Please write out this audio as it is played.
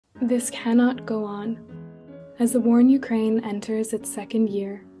This cannot go on. As the war in Ukraine enters its second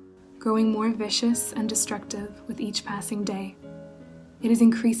year, growing more vicious and destructive with each passing day, it is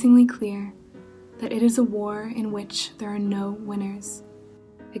increasingly clear that it is a war in which there are no winners,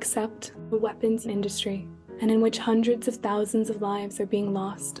 except the weapons industry, and in which hundreds of thousands of lives are being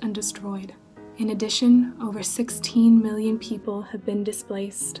lost and destroyed. In addition, over 16 million people have been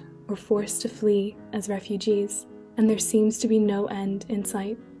displaced or forced to flee as refugees, and there seems to be no end in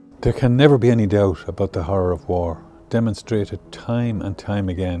sight. There can never be any doubt about the horror of war, demonstrated time and time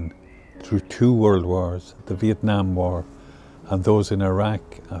again through 2 world wars, the Vietnam War, and those in Iraq,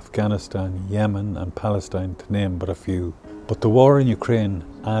 Afghanistan, Yemen and Palestine, to name but a few. But the war in Ukraine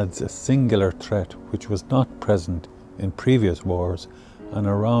adds a singular threat which was not present in previous wars and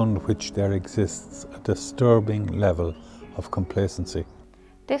around which there exists a disturbing level of complacency.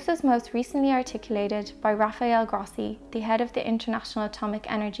 This was most recently articulated by Rafael Grosse, the head of the International Atomic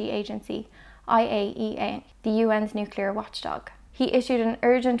Energy Agency, IAEA, the UN's nuclear watchdog. He issued an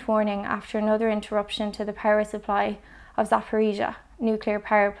urgent warning after another interruption to the power supply of Zaporizhzhia nuclear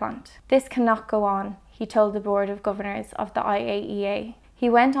power plant. This cannot go on, he told the Board of Governors of the IAEA. He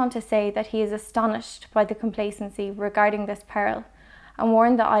went on to say that he is astonished by the complacency regarding this peril and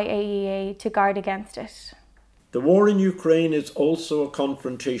warned the IAEA to guard against it. The war in Ukraine is also a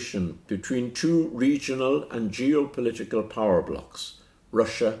confrontation between 2 regional and geopolitical power blocs,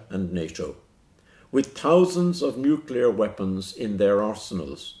 Russia and NATO, with thousands of nuclear weapons in their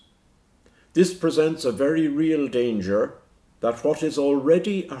arsenals. This presents a very real danger that what is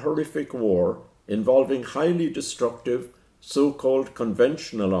already a horrific war involving highly destructive so-called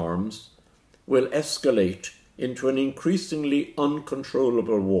conventional arms will escalate into an increasingly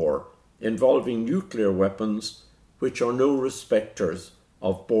uncontrollable war involving nuclear weapons which are no respecters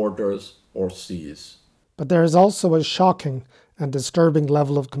of borders or seas. But there is also a shocking and disturbing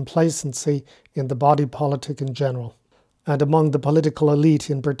level of complacency in the body politic in general, and among the political elite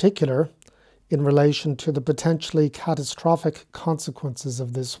in particular, in relation to the potentially catastrophic consequences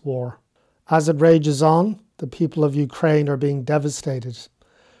of this war. As it rages on, the people of Ukraine are being devastated.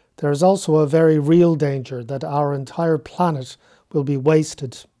 There is also a very real danger that our entire planet will be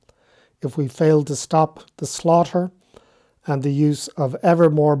wasted if we fail to stop the slaughter and the use of ever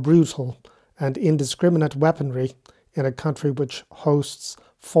more brutal and indiscriminate weaponry in a country which hosts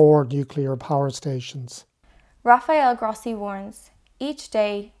 4 nuclear power stations. Rafael Grosse warns, each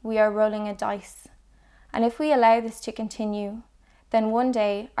day we are rolling a dice, and if we allow this to continue, then one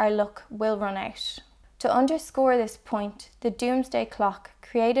day our luck will run out. To underscore this point, the doomsday clock,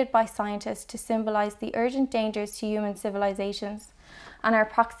 created by scientists to symbolize the urgent dangers to human civilizations and our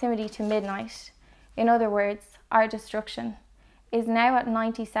proximity to midnight, in other words, our destruction, is now at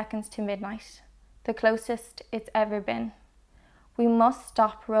 90 seconds to midnight, the closest it's ever been. We must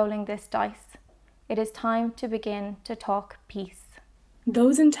stop rolling this dice. It is time to begin to talk peace.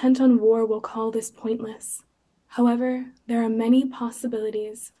 Those intent on war will call this pointless. However, there are many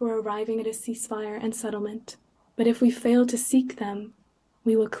possibilities for arriving at a ceasefire and settlement, but if we fail to seek them,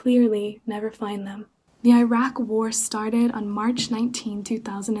 we will clearly never find them. The Iraq War started on March 19,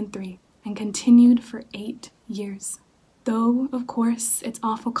 2003, and continued for 8 years, though, of course, its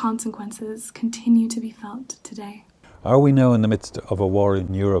awful consequences continue to be felt today. Are we now in the midst of a war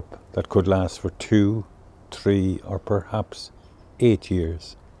in Europe that could last for 2, 3, or perhaps 8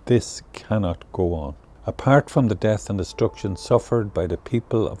 years? This cannot go on. Apart from the death and destruction suffered by the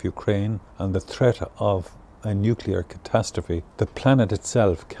people of Ukraine and the threat of a nuclear catastrophe, the planet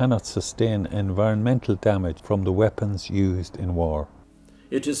itself cannot sustain environmental damage from the weapons used in war.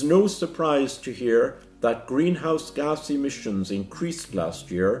 It is no surprise to hear that greenhouse gas emissions increased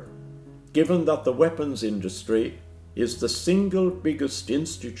last year, given that the weapons industry is the single biggest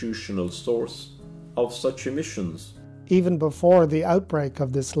institutional source of such emissions. Even before the outbreak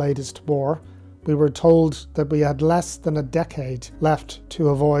of this latest war, we were told that we had less than a decade left to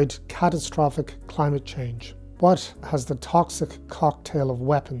avoid catastrophic climate change. What has the toxic cocktail of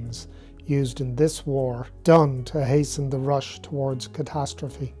weapons used in this war done to hasten the rush towards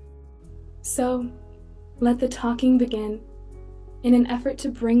catastrophe? So, let the talking begin. In an effort to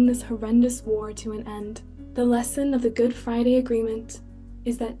bring this horrendous war to an end, the lesson of the Good Friday Agreement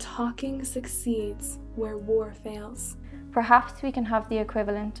is that talking succeeds where war fails. Perhaps we can have the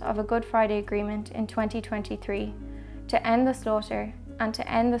equivalent of a Good Friday Agreement in 2023 to end the slaughter and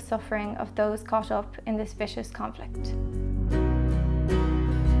to end the suffering of those caught up in this vicious conflict.